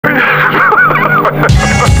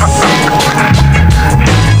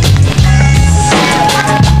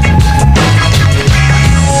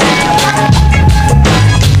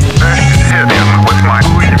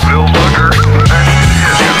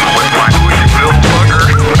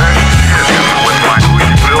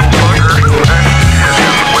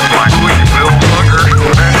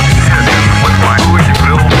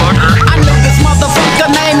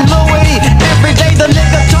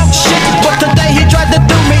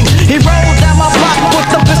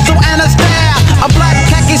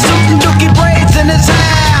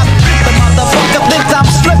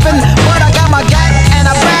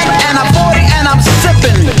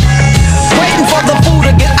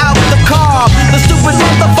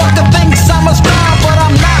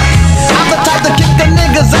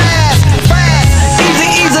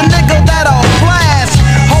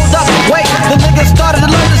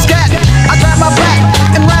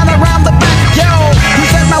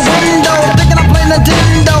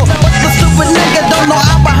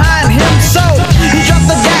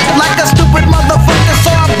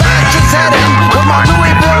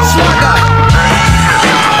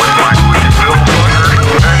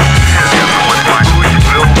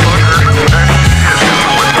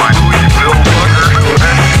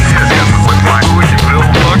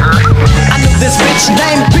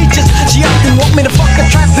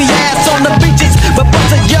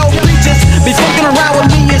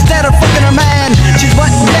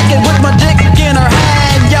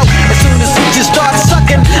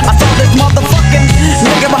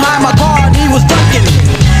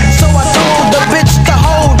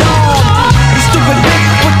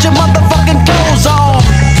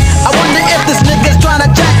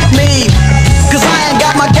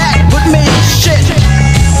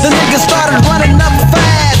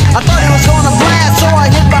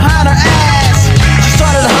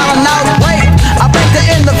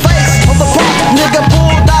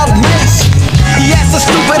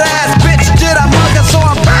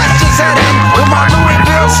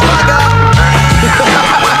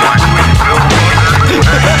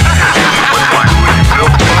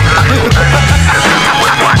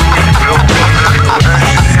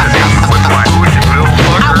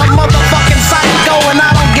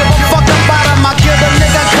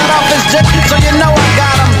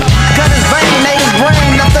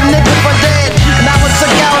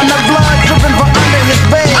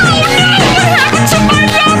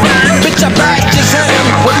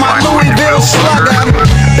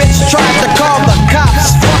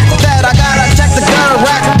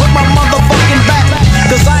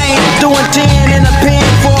in the pen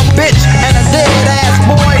for a bitch and a dead ass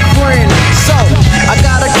boyfriend. So I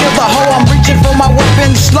gotta kill the hoe, I'm reaching for my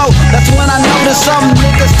weapon slow. That's when I noticed some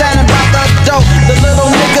nigga standing by the door. The little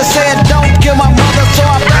nigga said, don't kill my mother, so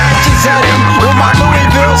I flashes at him with my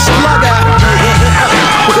Louisville slugger.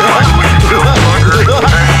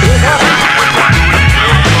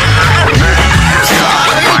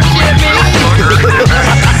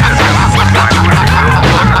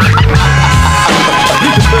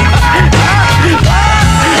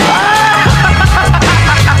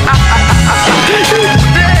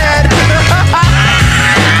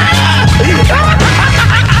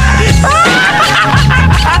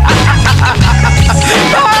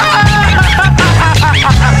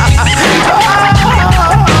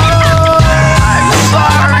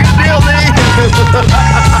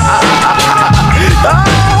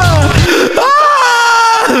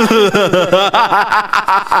 Ha ha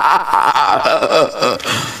ha ha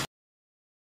ha!